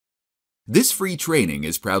This free training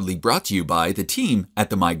is proudly brought to you by the team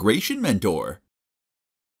at the Migration Mentor.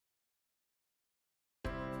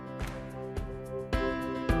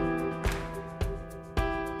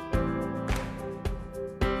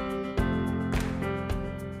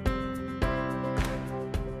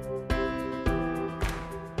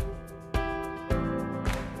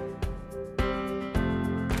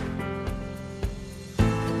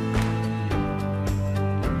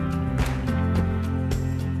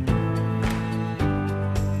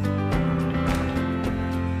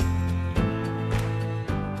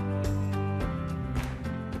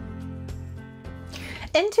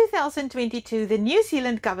 In 2022, the New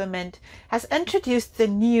Zealand government has introduced the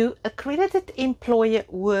new Accredited Employer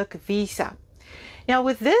Work Visa. Now,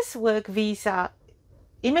 with this work visa,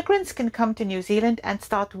 immigrants can come to New Zealand and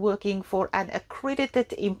start working for an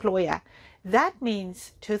accredited employer. That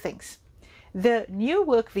means two things. The new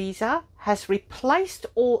work visa has replaced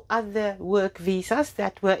all other work visas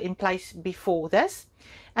that were in place before this.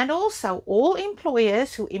 And also, all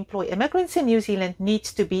employers who employ immigrants in New Zealand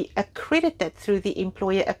needs to be accredited through the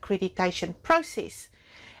employer accreditation process.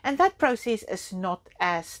 And that process is not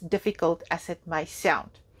as difficult as it may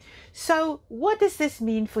sound. So what does this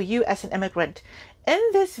mean for you as an immigrant? In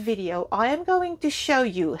this video, I am going to show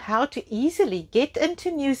you how to easily get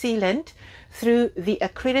into New Zealand through the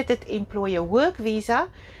Accredited Employer Work Visa,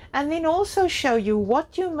 and then also show you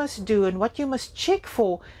what you must do and what you must check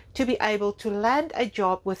for to be able to land a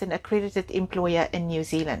job with an accredited employer in New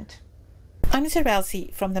Zealand. I'm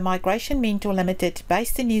Zarélsie from the Migration Mentor Limited,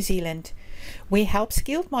 based in New Zealand. We help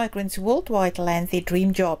skilled migrants worldwide land their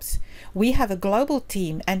dream jobs. We have a global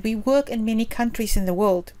team and we work in many countries in the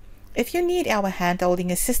world. If you need our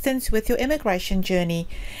hand-holding assistance with your immigration journey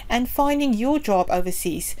and finding your job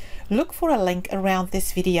overseas, look for a link around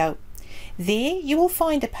this video. There you will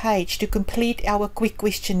find a page to complete our quick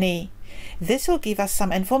questionnaire. This will give us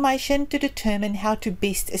some information to determine how to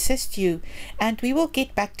best assist you, and we will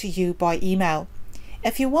get back to you by email.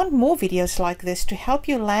 If you want more videos like this to help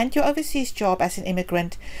you land your overseas job as an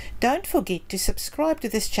immigrant, don't forget to subscribe to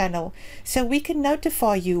this channel so we can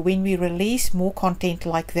notify you when we release more content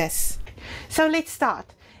like this. So let's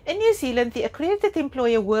start. In New Zealand, the Accredited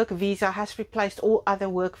Employer Work Visa has replaced all other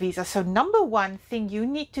work visas. So number one thing you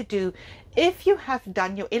need to do, if you have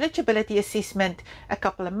done your eligibility assessment a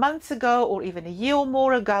couple of months ago or even a year or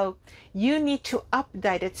more ago, you need to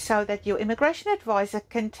update it so that your immigration advisor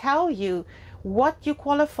can tell you what you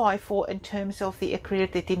qualify for in terms of the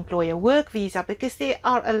Accredited Employer Work Visa, because there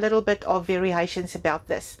are a little bit of variations about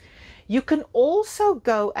this. You can also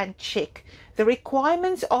go and check the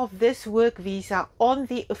requirements of this work visa on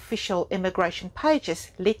the official immigration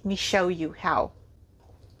pages. Let me show you how.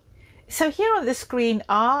 So here on the screen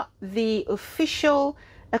are the official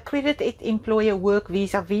Accredited Employer Work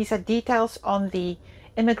Visa details on the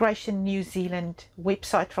Immigration New Zealand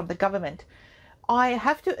website from the government. I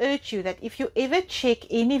have to urge you that if you ever check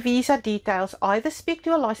any visa details, either speak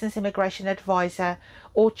to a licensed immigration advisor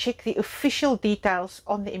or check the official details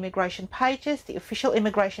on the immigration pages, the official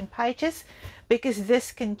immigration pages, because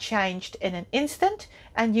this can change in an instant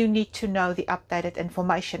and you need to know the updated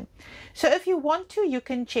information. So if you want to, you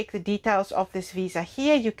can check the details of this visa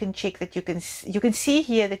here. You can check that you can see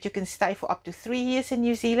here that you can stay for up to 3 years in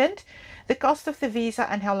New Zealand, the cost of the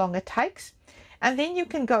visa and how long it takes. And then you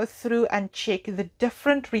can go through and check the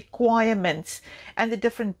different requirements and the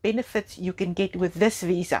different benefits you can get with this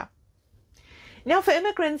visa. Now, for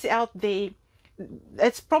immigrants out there,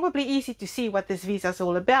 it's probably easy to see what this visa is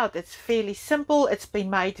all about. It's fairly simple. It's been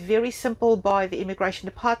made very simple by the immigration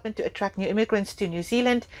department to attract new immigrants to New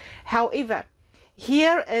Zealand. However,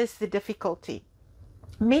 here is the difficulty.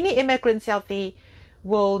 Many immigrants out there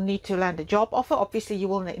will need to land a job offer. Obviously, you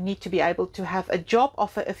will need to be able to have a job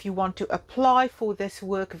offer if you want to apply for this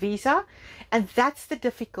work visa. And that's the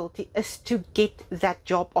difficulty, is to get that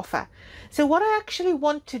job offer. So what I actually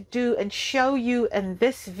want to do and show you in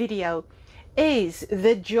this video is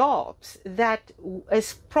the jobs that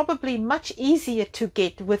is probably much easier to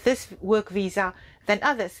get with this work visa than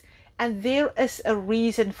others. And there is a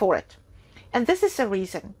reason for it. And this is a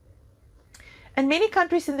reason. In many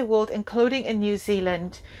countries in the world, including in New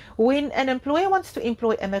Zealand, when an employer wants to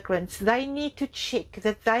employ immigrants, they need to check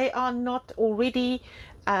that they are not already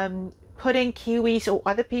putting Kiwis or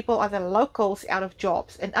other people, other locals, out of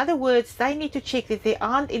jobs. In other words, they need to check that there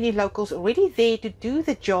aren't any locals already there to do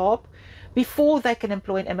the job before they can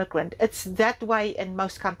employ an immigrant. It's that way in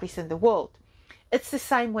most countries in the world. It's the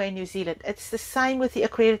same way in New Zealand. It's the same with the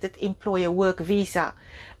Accredited Employer Work Visa,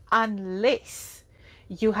 unless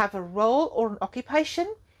you have a role or an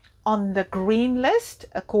occupation on the green list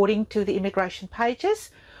according to the immigration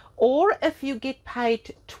pages, or if you get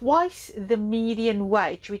paid twice the median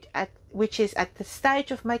wage, which is at the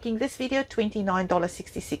stage of making this video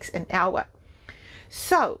 $29.66 an hour.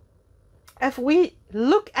 So if we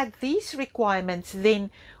look at these requirements,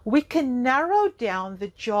 then we can narrow down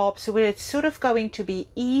the jobs where it's sort of going to be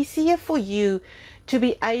easier for you to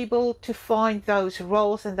be able to find those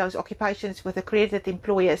roles and those occupations with accredited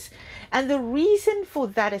employers. And the reason for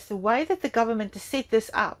that is the way that the government has set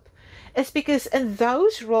this up is because in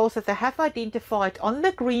those roles that they have identified on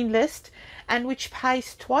the green list and which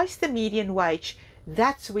pays twice the median wage,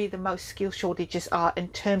 that's where the most skill shortages are in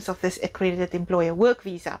terms of this accredited employer work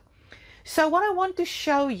visa. So what I want to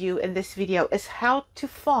show you in this video is how to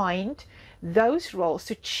find those roles,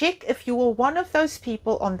 to check if you are one of those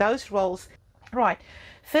people on those roles. Right,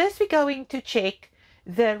 first we're going to check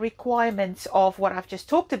the requirements of what I've just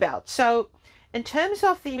talked about. So in terms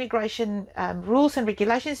of the immigration rules and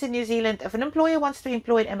regulations in New Zealand, if an employer wants to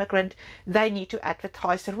employ an immigrant, they need to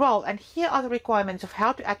advertise the role. And here are the requirements of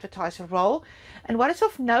how to advertise a role. And what is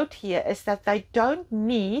of note here is that they don't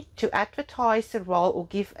need to advertise the role or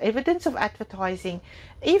give evidence of advertising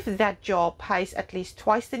if that job pays at least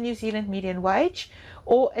twice the New Zealand median wage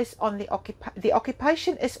or is on the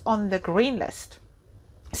occupation is on the green list.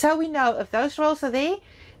 So we know if those roles are there,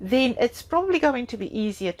 then it's probably going to be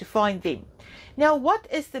easier to find them. Now, what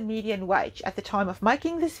is the median wage? At the time of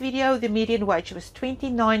making this video, the median wage was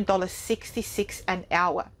 $29.66 an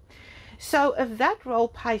hour. So if that role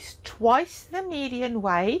pays twice the median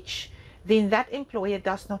wage, then that employer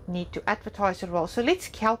does not need to advertise a role. So let's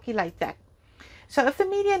calculate that. So if the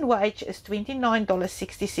median wage is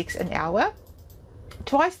 $29.66 an hour,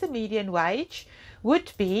 twice the median wage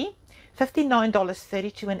would be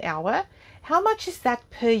 $59.32 an hour. How much is that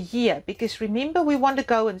per year? Because remember, we want to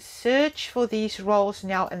go and search for these roles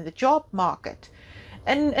now in the job market.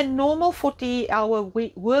 In a normal 40-hour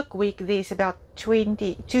work week, there's about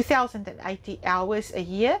 2,080 hours a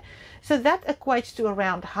year. So that equates to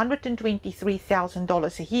around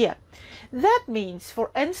 $123,000 a year. That means, for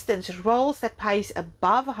instance, roles that pays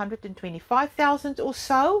above $125,000 or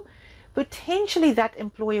so, potentially that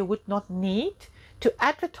employer would not need to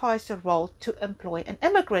advertise a role to employ an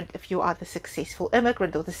immigrant if you are the successful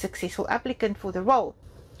immigrant or the successful applicant for the role.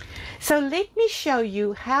 So let me show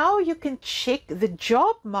you how you can check the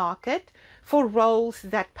job market for roles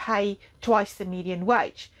that pay twice the median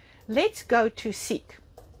wage. Let's go to Seek.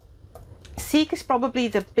 Seek is probably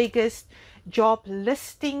the biggest job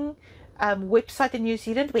listing website in New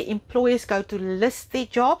Zealand where employers go to list their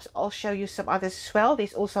jobs. I'll show you some others as well.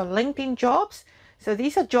 There's also LinkedIn jobs. So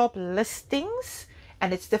these are job listings,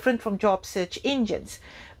 and it's different from job search engines.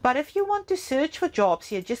 But if you want to search for jobs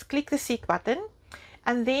here, just click the Seek button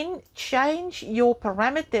and then change your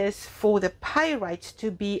parameters for the pay rates to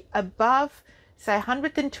be above, say,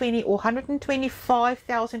 120 or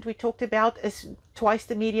 125,000 we talked about as twice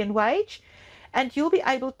the median wage, and you'll be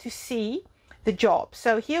able to see the jobs.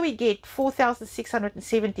 So here we get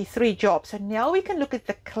 4,673 jobs. So now we can look at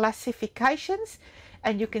the classifications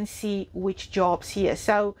and you can see which jobs here.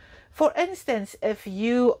 So for instance, if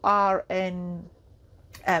you are in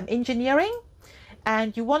engineering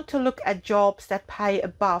and you want to look at jobs that pay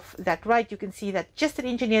above that rate, you can see that just in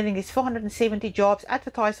engineering is 470 jobs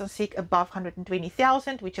advertised on Seek above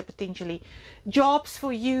 120,000, which are potentially jobs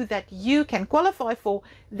for you that you can qualify for,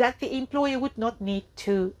 that the employer would not need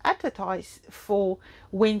to advertise for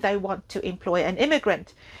when they want to employ an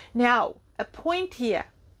immigrant. Now, a point here.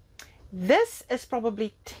 This is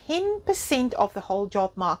probably 10% of the whole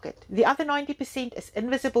job market. The other 90% is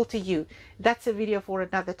invisible to you. That's a video for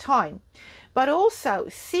another time. But also,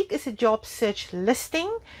 Seek is a job search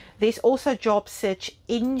listing. There's also job search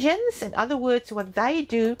engines. In other words, what they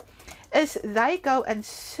do is they go and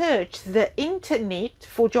search the internet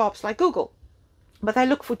for jobs like Google. But they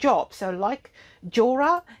look for jobs. So like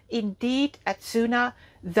Jora, Indeed, Atsuna,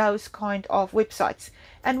 those kind of websites.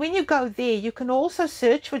 And when you go there, you can also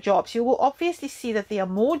search for jobs. You will obviously see that there are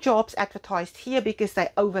more jobs advertised here because they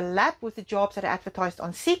overlap with the jobs that are advertised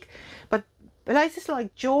on Seek. But places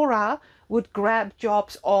like Jora would grab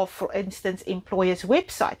jobs of, for instance, employers'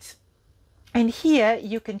 websites. And here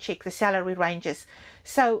you can check the salary ranges.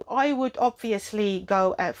 So I would obviously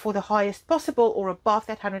go for the highest possible or above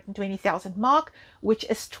that 120,000 mark, which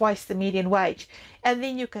is twice the median wage. And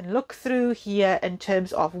then you can look through here in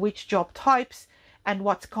terms of which job types and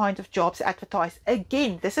what kind of jobs advertised.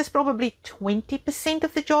 Again, this is probably 20%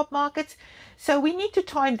 of the job market. So we need to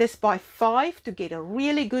time this by 5 to get a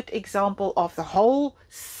really good example of the whole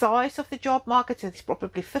size of the job market. So there's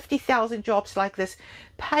probably 50,000 jobs like this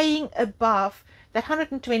paying above that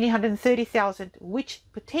 120, 130,000, which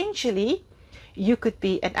potentially you could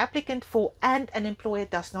be an applicant for, and an employer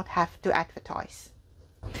does not have to advertise.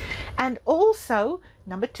 And also,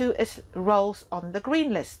 number 2 is roles on the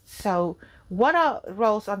green list. So what are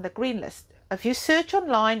roles on the green list? If you search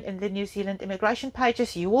online in the New Zealand immigration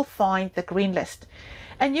pages, you will find the green list.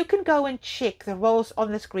 And you can go and check the roles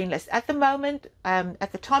on this green list. At the moment,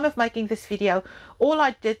 at the time of making this video, all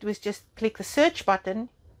I did was just click the search button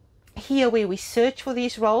here where we search for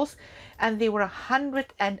these roles, and there were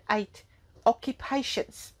 108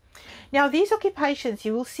 occupations. Now these occupations,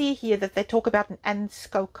 you will see here that they talk about an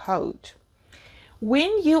ANSCO code.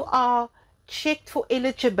 When you are checked for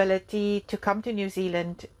eligibility to come to New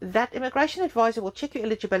Zealand, that immigration advisor will check your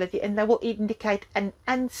eligibility and they will indicate an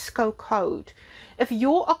ANSCO code. If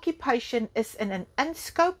your occupation is in an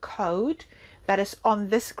ANSCO code that is on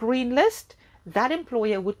this green list, that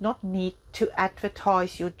employer would not need to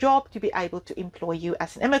advertise your job to be able to employ you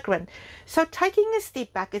as an immigrant. So taking a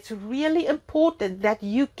step back, it's really important that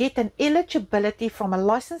you get an eligibility from a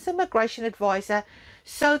licensed immigration advisor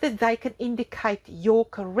so that they can indicate your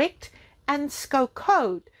correct ANSCO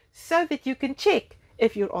code so that you can check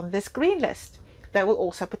if you're on this green list. They will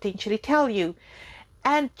also potentially tell you.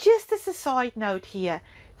 And just as a side note here,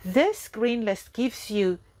 this green list gives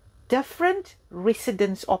you different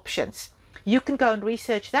residence options. You can go and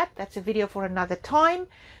research that. That's a video for another time,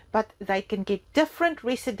 but they can get different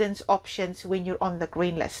residence options when you're on the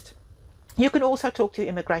green list. You can also talk to your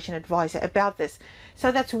immigration advisor about this.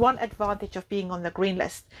 So that's one advantage of being on the green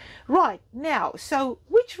list. Right, now, so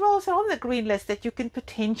which roles are on the green list that you can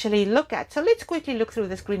potentially look at? So let's quickly look through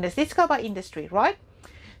this green list. Let's go by industry, right?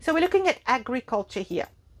 So we're looking at agriculture here.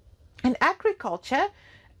 In agriculture,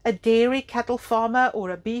 a dairy cattle farmer or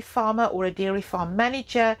a beef farmer or a dairy farm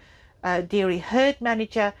manager, dairy herd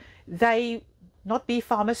manager, not beef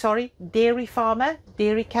farmer, sorry, dairy farmer,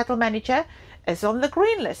 dairy cattle manager is on the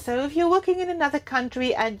green list. So if you're working in another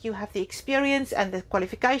country and you have the experience and the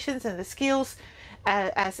qualifications and the skills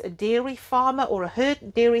as a dairy farmer or a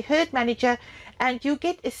dairy herd manager, and you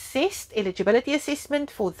get assessed, eligibility assessment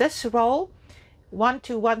for this role,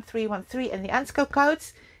 121313 and the ANSCO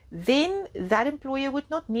codes, then that employer would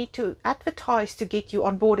not need to advertise to get you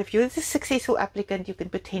on board. If you're a successful applicant, you can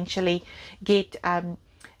potentially get an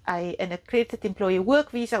accredited employer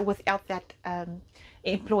work visa without that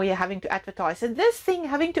employer having to advertise. And this thing,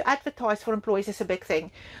 having to advertise for employees, is a big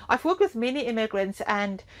thing. I've worked with many immigrants,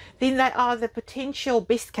 and then they are the potential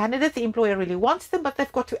best candidate. The employer really wants them, but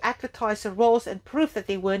they've got to advertise the roles and prove that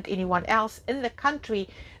there weren't anyone else in the country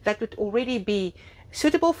that would already be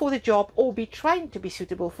suitable for the job or be trained to be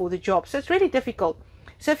suitable for the job. So it's really difficult.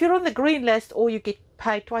 So if you're on the green list or you get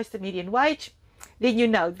paid twice the median wage, then you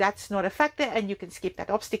know that's not a factor and you can skip that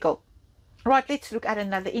obstacle. Right, let's look at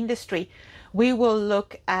another industry. We will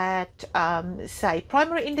look at, say,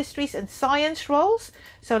 primary industries and science roles.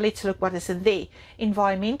 So let's look what is in there.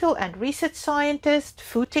 Environmental and research scientist,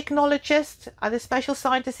 food technologist, other spatial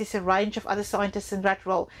scientists. There's a range of other scientists in that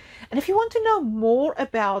role. And if you want to know more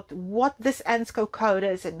about what this ANSCO code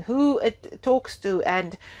is and who it talks to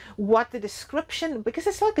and what the description, because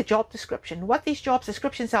it's like a job description, what these job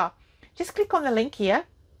descriptions are, just click on the link here.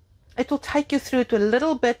 It will take you through to a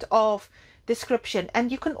little bit of description,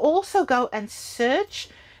 and you can also go and search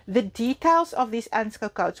the details of these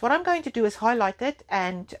ANSCO codes. What I'm going to do is highlight it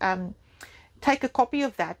and take a copy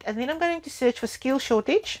of that, and then I'm going to search for skill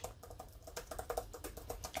shortage,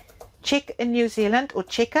 check in New Zealand or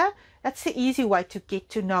checker. That's the easy way to get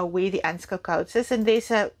to know where the ANSCO codes is. And there's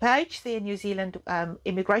a page there, New Zealand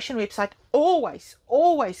immigration website.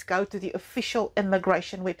 Always go to the official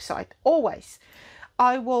immigration website. Always.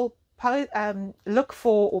 I will look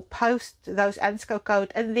for or post those ANSCO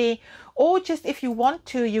code in there, or just if you want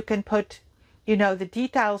to, you can put, you know, the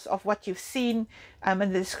details of what you've seen in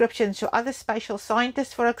the description. So other spatial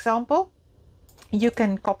scientists, for example, you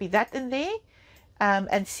can copy that in there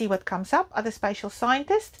and see what comes up, other spatial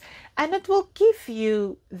scientists, and it will give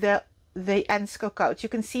you the ANSCO codes. You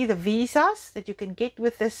can see the visas that you can get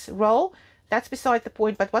with this role. That's beside the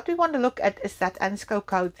point, but what we want to look at is that ANSCO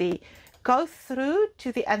code there. Go through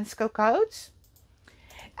to the ANSCO codes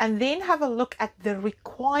and then have a look at the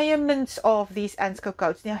requirements of these ANSCO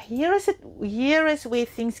codes. Now here is where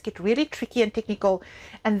things get really tricky and technical,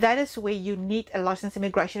 and that is where you need a licensed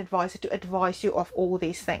immigration advisor to advise you of all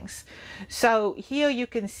these things. So here you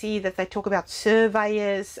can see that they talk about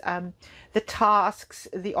surveyors, the tasks,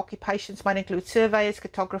 the occupations might include surveyors,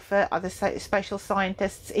 cartographer, other spatial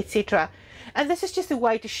scientists, etc. And this is just a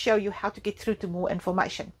way to show you how to get through to more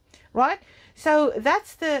information. Right, so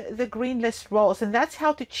that's the green list roles, and that's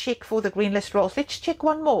how to check for the green list roles. Let's check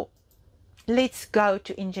one more. Let's go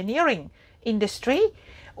to engineering industry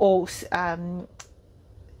or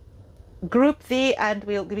group there, and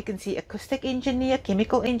we can see acoustic engineer,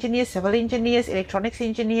 chemical engineers, civil engineers, electronics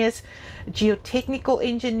engineers, geotechnical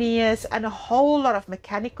engineers, and a whole lot of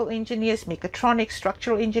mechanical engineers, mechatronics,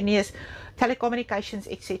 structural engineers, telecommunications,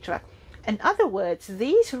 etc. In other words,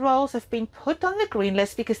 these roles have been put on the green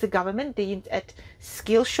list because the government deemed it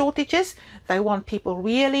skill shortages. They want people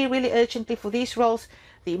really, really urgently for these roles.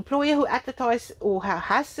 The employer who advertises or who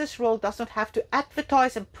has this role does not have to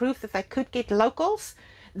advertise and prove that they could get locals.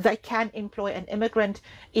 They can employ an immigrant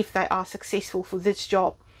if they are successful for this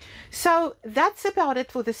job. So that's about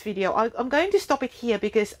it for this video. I'm going to stop it here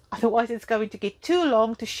because otherwise it's going to get too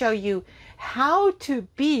long to show you how to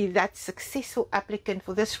be that successful applicant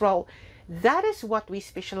for this role. That is what we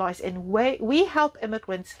specialize in. We help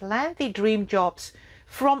immigrants land their dream jobs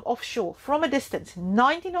from offshore, from a distance.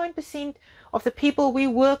 99% of the people we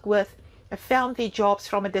work with have found their jobs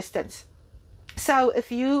from a distance. So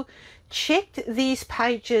if you checked these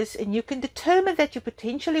pages and you can determine that you're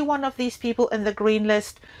potentially one of these people in the green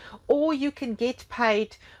list, or you can get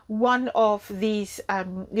paid one of these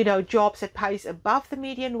jobs that pays above the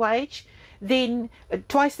median wage, then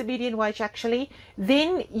twice the median wage actually,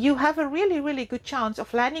 then you have a really, really good chance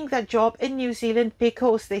of landing that job in New Zealand,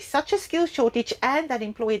 because there's such a skill shortage and that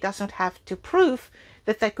employer does not have to prove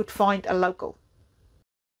that they could find a local.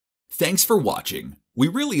 Thanks for watching. We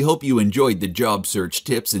really hope you enjoyed the job search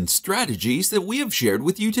tips and strategies that we have shared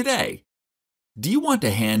with you today. Do you want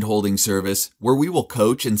a hand-holding service where we will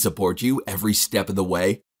coach and support you every step of the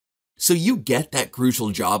way so you get that crucial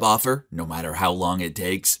job offer no matter how long it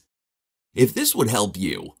takes? If this would help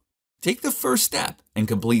you, take the first step and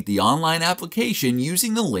complete the online application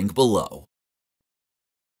using the link below.